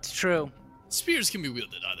 That's true. Spears can be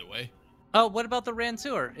wielded either way. Oh, what about the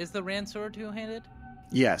Ranseur? Is the Ranseur two-handed?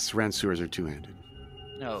 Yes, Ranseurs are two-handed.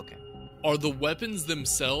 Oh, okay. Are the weapons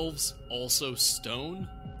themselves also stone?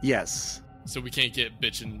 Yes. So we can't get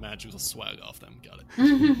bitchin' magical swag off them. Got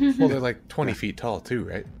it. Well, they're like 20 feet tall, too,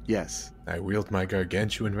 right? Yes. I wield my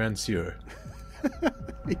gargantuan Ranseur.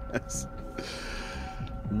 Yes.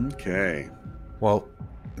 Okay. Well,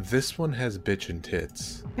 this one has bitchin'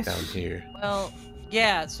 tits down here. Well,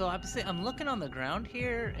 yeah, so I'm looking on the ground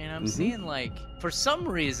here, and I'm seeing, like, for some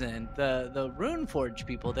reason, the Runeforge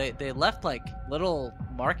people, they left, like, little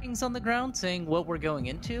markings on the ground saying what we're going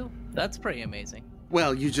into. That's pretty amazing.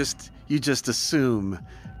 Well, you just assume,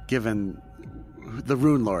 given the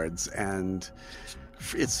Rune Lords, and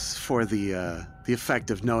it's for the effect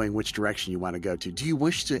of knowing which direction you want to go to. Do you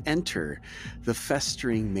wish to enter the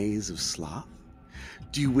festering maze of sloth?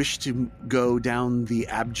 Do you wish to go down the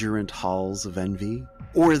abjurant halls of envy?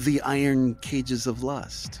 Or the iron cages of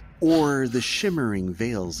lust? Or the shimmering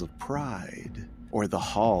veils of pride? Or the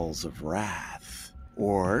halls of wrath?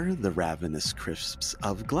 Or the ravenous crisps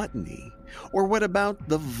of gluttony? Or what about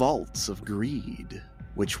the vaults of greed?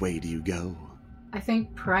 Which way do you go? I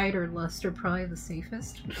think pride or lust are probably the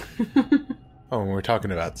safest. Oh, when we're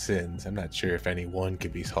talking about sins, I'm not sure if any one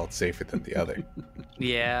could be held safer than the other.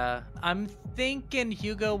 Yeah, I'm thinking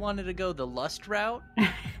Hugo wanted to go the lust route.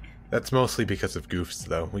 That's mostly because of goofs,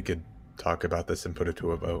 though. We could talk about this and put it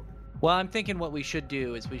to a vote. Well, I'm thinking what we should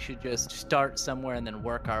do is we should just start somewhere and then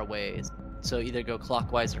work our ways. So either go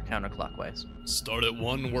clockwise or counterclockwise. Start at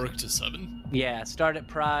 1, work to 7? Yeah, start at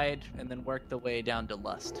pride and then work the way down to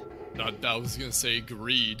lust. I was going to say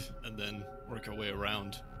greed and then work our way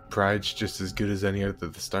around. Pride's just as good as any other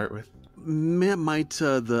to start with. Might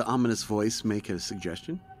the ominous voice make a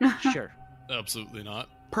suggestion? Sure. Absolutely not.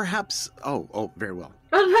 Perhaps... Oh, very well.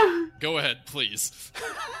 Go ahead, please.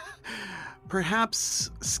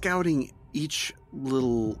 Perhaps scouting each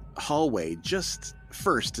little hallway just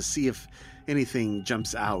first to see if anything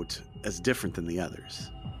jumps out as different than the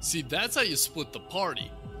others. See, that's how you split the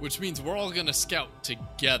party, which means we're all going to scout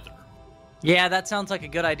together. Yeah, that sounds like a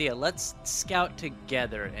good idea. Let's scout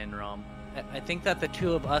together, Inrom. I think that the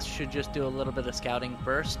two of us should just do a little bit of scouting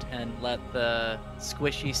first and let the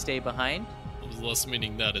squishy stay behind. I was less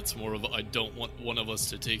meaning that. It's more of I don't want one of us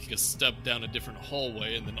to take a step down a different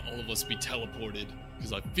hallway and then all of us be teleported,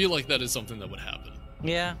 because I feel like that is something that would happen.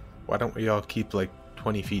 Yeah. Why don't we all keep like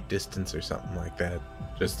 20 feet distance or something like that,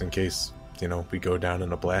 just in case, we go down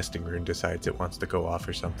and a blasting rune decides it wants to go off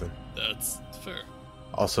or something. That's fair.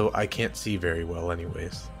 Also, I can't see very well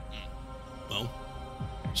anyways. Well,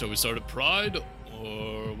 shall we start at Pride,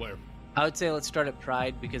 or where? I would say let's start at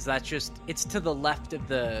Pride, because it's to the left of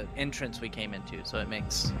the entrance we came into, so it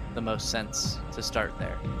makes the most sense to start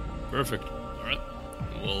there. Perfect. All right.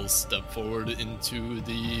 We'll step forward into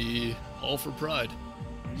the Hall for Pride.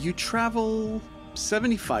 You travel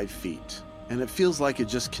 75 feet, and it feels like it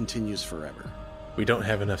just continues forever. We don't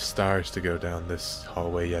have enough stars to go down this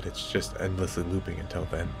hallway yet. It's just endlessly looping until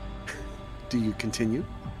then. Do you continue?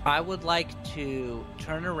 I would like to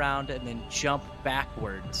turn around and then jump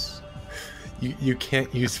backwards. You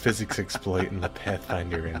can't use physics exploit in the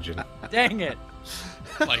Pathfinder engine. Dang it!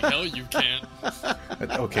 Like hell you can't.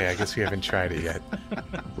 Okay, I guess we haven't tried it yet.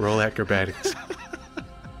 Roll acrobatics.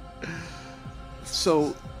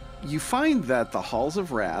 So, you find that the Halls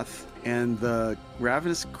of Wrath and the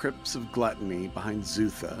Ravenous Crypts of Gluttony behind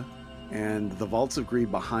Zutha, and the Vaults of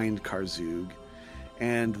Greed behind Karzug,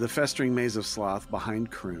 and the Festering Maze of Sloth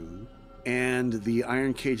behind Kroon, and the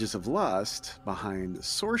Iron Cages of Lust behind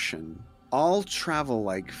Sorshan all travel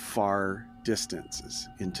like far distances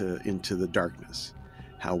into the darkness.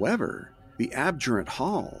 However, the Abjurant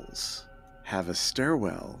Halls have a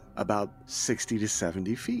stairwell about 60 to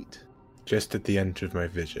 70 feet. Just at the end of my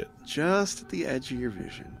vision. Just at the edge of your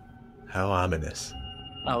vision. How ominous.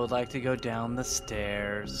 I would like to go down the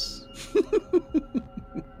stairs.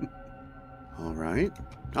 All right.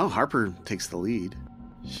 Oh, Harper takes the lead.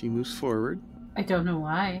 She moves forward. I don't know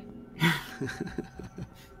why.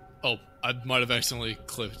 Oh, I might have accidentally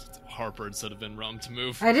clicked Harper instead of Inram to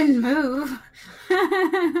move. I didn't move.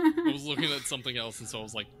 I was looking at something else, and so I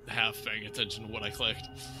was like half paying attention to what I clicked.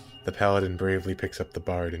 The paladin bravely picks up the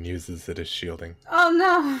bard and uses it as shielding. Oh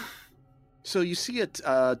no! So you see a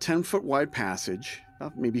 10-foot wide passage,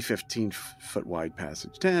 maybe 15-foot wide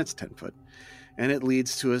passage. It's 10 foot. And it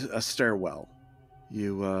leads to a stairwell.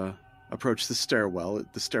 You approach the stairwell.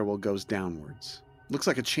 The stairwell goes downwards. Looks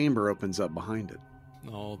like a chamber opens up behind it.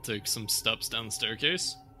 I'll take some steps down the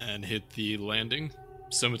staircase and hit the landing.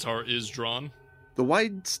 Scimitar is drawn. The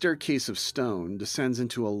wide staircase of stone descends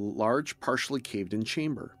into a large, partially caved-in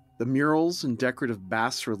chamber. The murals and decorative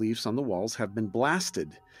bas-reliefs on the walls have been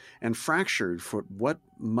blasted and fractured for what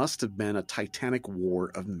must have been a titanic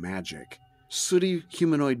war of magic. Sooty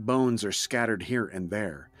humanoid bones are scattered here and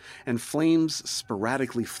there, and flames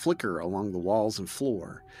sporadically flicker along the walls and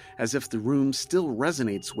floor, as if the room still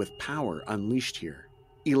resonates with power unleashed here.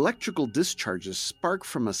 Electrical discharges spark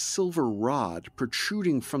from a silver rod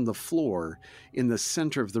protruding from the floor in the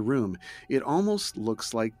center of the room. It almost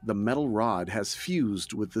looks like the metal rod has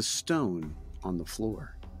fused with the stone on the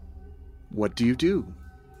floor. What do you do?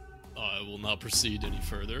 I will not proceed any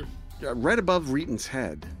further. Right above Reeton's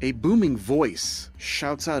head, a booming voice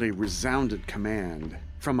shouts out a resounding command.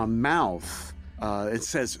 From a mouth, it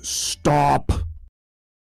says, "Stop!"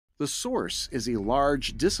 The source is a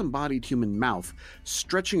large, disembodied human mouth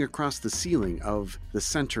stretching across the ceiling of the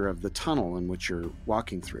center of the tunnel in which you're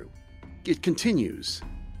walking through. It continues.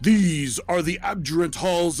 "These are the abjurant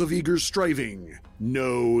halls of eager striving.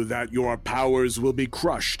 Know that your powers will be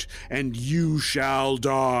crushed, and you shall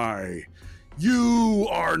die. You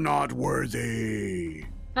are not worthy."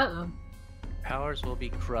 Uh-oh. Powers will be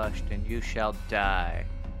crushed and you shall die.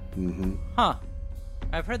 Mm-hmm. Huh.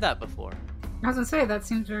 I've heard that before. I was gonna say, that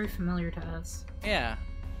seems very familiar to us. Yeah.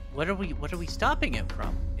 What are we stopping it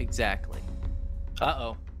from, exactly?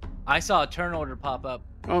 Uh-oh. I saw a turn order pop up.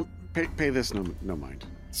 Oh, pay this no mind.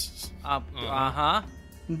 Uh-huh.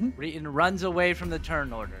 Mm-hmm. Reeton runs away from the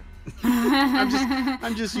turn order.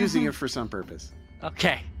 I'm just using it for some purpose.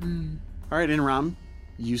 Okay. All right, Inram,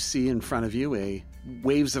 you see in front of you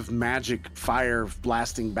waves of magic fire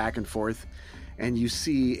blasting back and forth, and you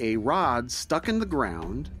see a rod stuck in the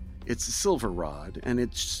ground. It's a silver rod, and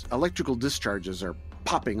its electrical discharges are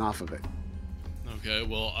popping off of it. Okay,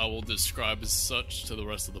 well, I will describe as such to the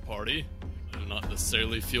rest of the party. I do not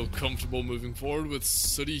necessarily feel comfortable moving forward with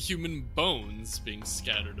sooty human bones being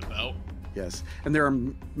scattered about. Yes, and there are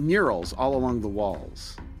murals all along the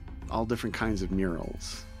walls. All different kinds of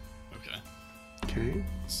murals. Okay.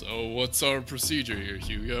 So what's our procedure here,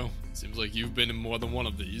 Hugo? Seems like you've been in more than one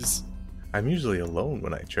of these. I'm usually alone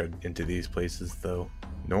when I tread into these places, though.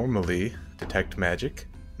 Normally, detect magic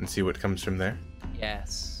and see what comes from there.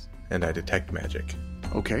 Yes. And I detect magic.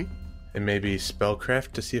 Okay. And maybe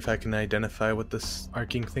spellcraft to see if I can identify what this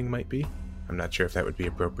arcing thing might be. I'm not sure if that would be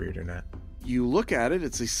appropriate or not. You look at it,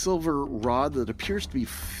 it's a silver rod that appears to be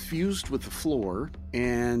fused with the floor,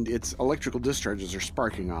 and its electrical discharges are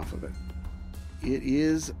sparking off of it. It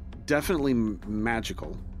is definitely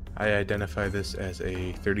magical. I identify this as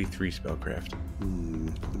a 33 spellcraft.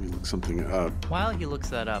 Let me look something up. While he looks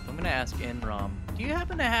that up, I'm going to ask Inram, do you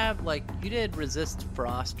happen to have, you did resist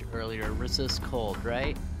frost earlier, resist cold,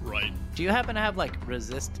 right? Right. Do you happen to have,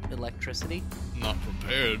 resist electricity? Not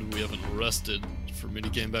prepared. We haven't rested for me to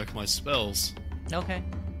gain back my spells. Okay,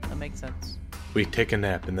 that makes sense. We take a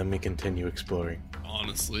nap and then we continue exploring.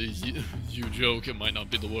 Honestly, you joke, it might not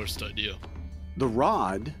be the worst idea. The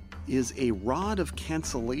rod is a rod of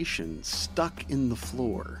cancellation stuck in the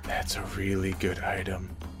floor. That's a really good item.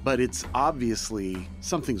 But it's obviously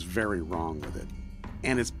something's very wrong with it.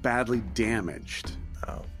 And it's badly damaged.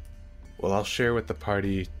 Oh. Well, I'll share with the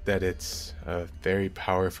party that it's a very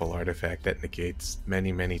powerful artifact that negates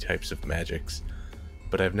many, many types of magics.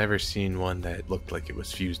 But I've never seen one that looked like it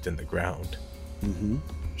was fused in the ground. Mm-hmm.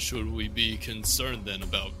 Should we be concerned then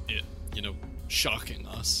about it, shocking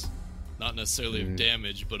us? Not necessarily of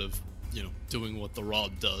damage, but of, doing what the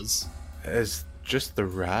rod does. As just the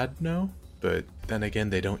rod, no. But then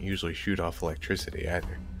again, they don't usually shoot off electricity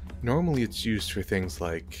either. Normally it's used for things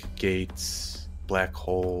like gates, black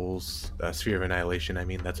holes, Sphere of Annihilation.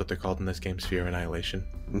 That's what they're called in this game, Sphere of Annihilation.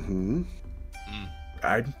 Mm-hmm.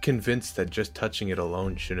 I'm convinced that just touching it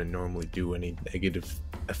alone shouldn't normally do any negative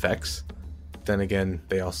effects. Then again,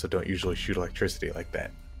 they also don't usually shoot electricity like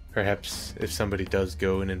that. Perhaps if somebody does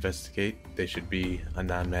go and investigate, they should be a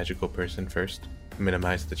non-magical person first.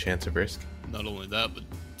 Minimize the chance of risk. Not only that, but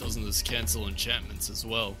doesn't this cancel enchantments as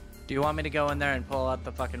well? Do you want me to go in there and pull out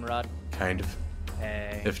the fucking rod? Kind of.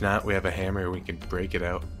 Hey. If not, we have a hammer, we can break it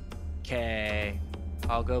out. Okay.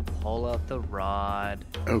 I'll go pull out the rod.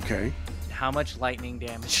 Okay. How much lightning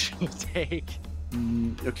damage should you take?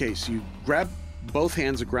 Okay, so you grab both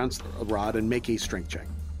hands of ground rod and make a strength check.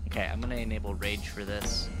 Okay, I'm gonna enable rage for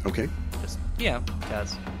this. Okay. Just,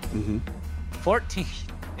 because. Mm-hmm. 14.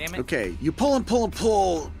 Damn it. Okay, you pull and pull and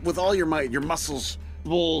pull with all your might. Your muscles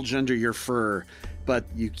bulge under your fur, but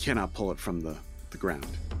you cannot pull it from the ground.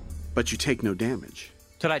 But you take no damage.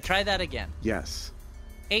 Could I try that again? Yes.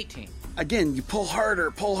 18. Again, you pull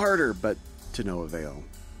harder, but to no avail.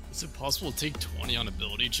 Is it possible to take 20 on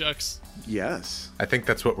ability checks? Yes. I think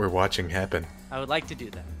that's what we're watching happen. I would like to do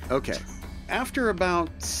that. Okay. After about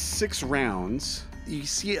 6 rounds, you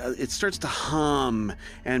see it starts to hum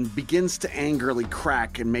and begins to angrily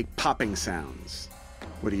crack and make popping sounds.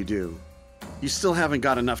 What do? You still haven't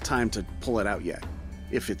got enough time to pull it out yet,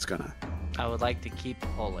 if it's gonna. I would like to keep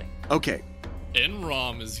pulling. Okay.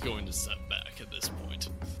 Enrom is going to step back at this point.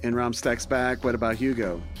 Enrom stacks back. What about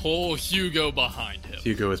Hugo? Pull Hugo behind him.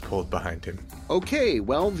 Hugo is pulled behind him. Okay,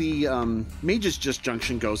 well, the Mage's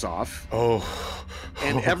Disjunction goes off. Oh.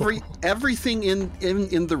 And everything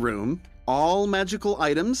in the room, all magical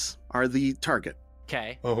items are the target.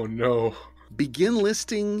 Okay. Oh, no. Begin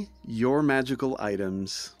listing your magical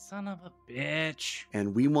items. Son of a bitch.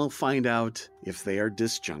 And we won't find out if they are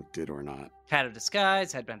disjuncted or not. Hat of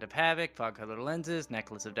Disguise, Headband of Havoc, Fog-Colored Lenses,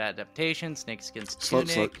 Necklace of Adaptation, Snakeskin's Slow.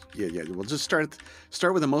 Tunic. Yeah. We'll just start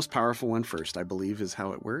with the most powerful one first, I believe is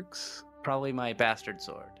how it works. Probably my Bastard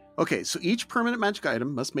Sword. Okay, so each permanent magic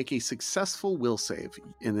item must make a successful will save.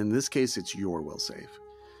 And in this case, it's your will save.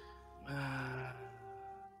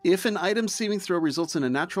 If an item saving throw results in a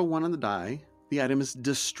natural 1 on the die, the item is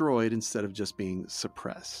destroyed instead of just being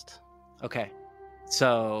suppressed. Okay.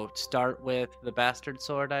 So start with the Bastard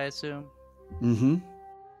Sword, I assume? Mm-hmm.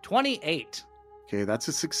 28. Okay, that's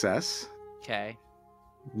a success. Okay.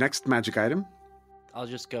 Next magic item. I'll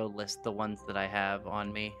just go list the ones that I have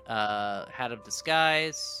on me. Hat of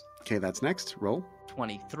Disguise. Okay, that's next. Roll.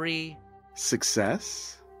 23.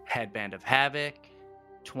 Success. Headband of Havoc.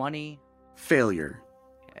 20. Failure.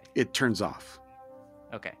 Okay. It turns off.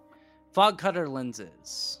 Okay. Fog Cutter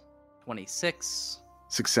Lenses. 26.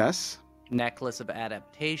 Success. Necklace of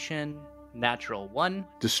Adaptation. Natural 1.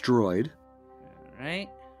 Destroyed. All right.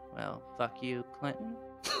 Well, fuck you, Clinton.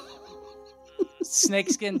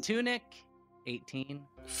 Snakeskin Tunic. 18.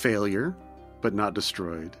 Failure, but not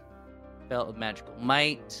destroyed. Belt of Magical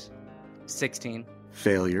Might. 16.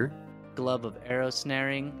 Failure. Glove of Arrow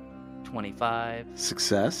Snaring. 25.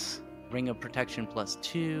 Success. Ring of Protection plus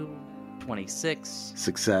 2. 26.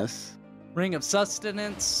 Success. Ring of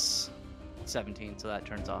Sustenance. 17, so that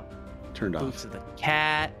turns off. Turned off. Boots of the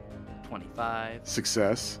Cat. 25.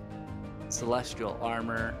 Success. Celestial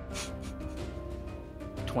Armor.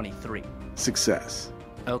 23. Success.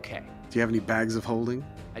 Okay. Do you have any bags of holding?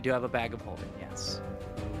 I do have a bag of holding, yes.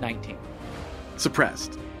 19.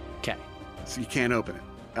 Suppressed. Okay. So you can't open it.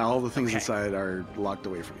 All the things Okay. inside are locked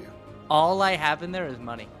away from you. All I have in there is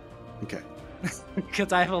money. Okay.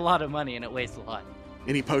 Because I have a lot of money and it weighs a lot.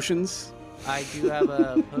 Any potions? I do have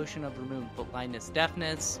a Potion of Remove Blindness,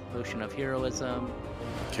 Deafness, Potion of Heroism,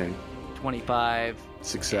 Okay. 25.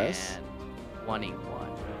 Success. And 21.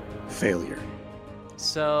 Failure.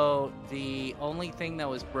 So the only thing that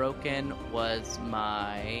was broken was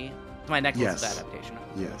my necklace Yes. of adaptation.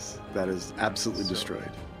 Yes. That is absolutely destroyed.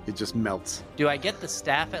 It just melts. Do I get the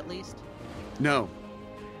staff at least? No,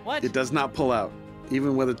 What? it does not pull out,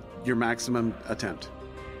 even with your maximum attempt.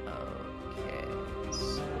 Okay.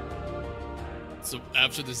 So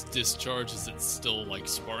after this discharge, is it still like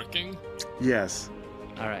sparking? Yes.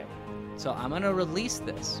 All right. So I'm gonna release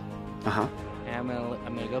this, Uh-huh. and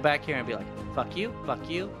I'm gonna go back here and be like, fuck you,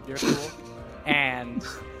 you're cool, and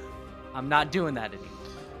I'm not doing that anymore.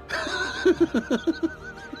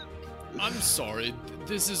 I'm sorry.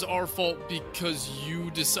 This is our fault because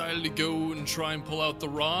you decided to go and try and pull out the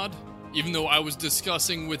rod? Even though I was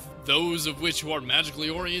discussing with those of which who are magically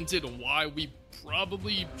oriented why we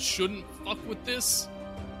probably shouldn't fuck with this?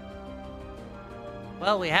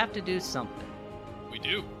 Well, we have to do something. We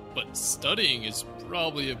do, but studying is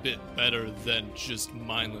probably a bit better than just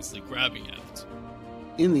mindlessly grabbing at it.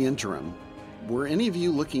 In the interim, were any of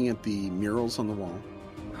you looking at the murals on the wall?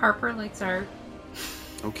 Harper likes art.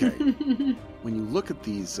 Okay. When you look at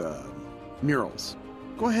these murals,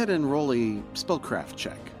 go ahead and roll a spellcraft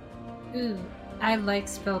check. Ooh, I like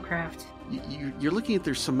spellcraft. You're looking at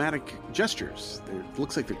their somatic gestures. It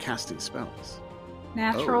looks like they're casting spells.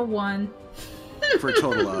 Natural 1. For a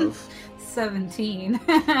total of... 17.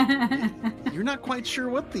 You're not quite sure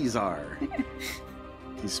what these are.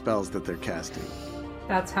 These spells that they're casting.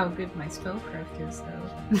 That's how good my spellcraft is,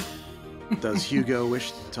 though. Does Hugo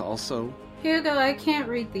wish to also... Hugo, I can't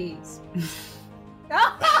read these.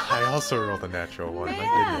 I also rolled a natural one. My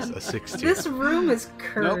Man, goodness, a 16. This room is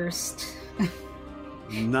cursed.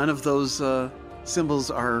 None of those symbols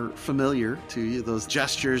are familiar to you. Those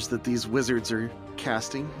gestures that these wizards are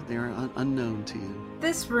casting, they are unknown to you.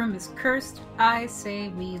 This room is cursed. I say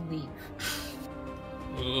we leave.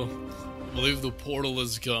 I believe the portal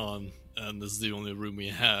is gone, and this is the only room we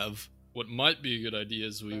have. What might be a good idea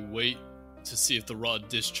is we wait to see if the rod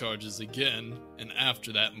discharges again, and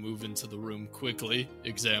after that move into the room quickly,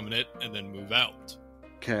 examine it, and then move out.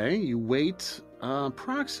 Okay, you wait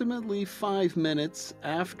approximately 5 minutes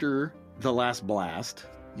after the last blast.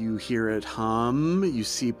 You hear it hum, you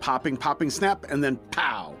see popping, snap, and then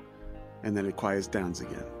pow! And then it quiets down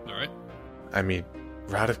again. Alright. I mean,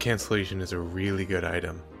 Rod of Cancellation is a really good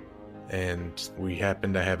item, and we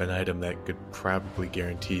happen to have an item that could probably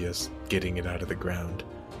guarantee us getting it out of the ground.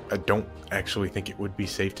 I don't actually think it would be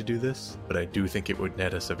safe to do this, but I do think it would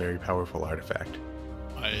net us a very powerful artifact.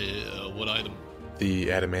 What item?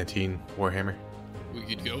 The Adamantine Warhammer. We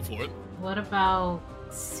could go for it. What about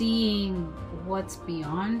seeing what's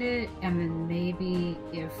beyond it, and then maybe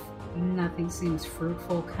if nothing seems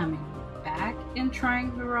fruitful, coming back and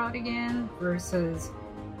trying the rod again versus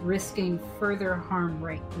risking further harm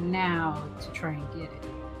right now to try and get it?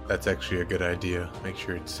 That's actually a good idea. Make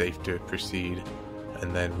sure it's safe to proceed,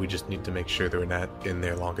 and then we just need to make sure that we're not in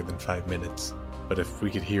there longer than 5 minutes. But if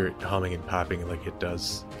we could hear it humming and popping like it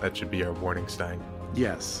does, that should be our warning sign.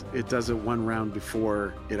 Yes, it does it one round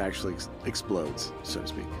before it actually explodes, so to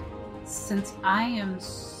speak. Since I am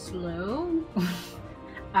slow,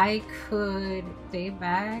 I could stay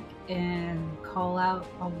back and call out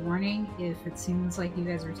a warning if it seems like you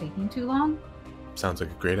guys are taking too long. Sounds like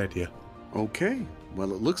a great idea. Okay,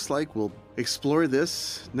 well, it looks like we'll explore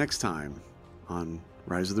this next time on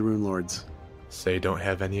Rise of the Rune Lords. Say don't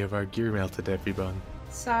have any of our gear melted, everyone.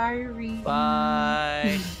 Sorry.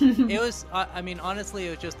 Bye. It was, I mean, honestly, it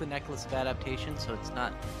was just the Necklace of Adaptation, so it's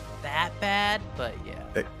not that bad, but yeah.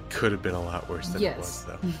 It could have been a lot worse than it was,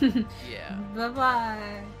 though. Yeah.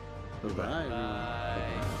 Bye-bye. Bye-bye.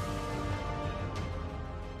 Bye.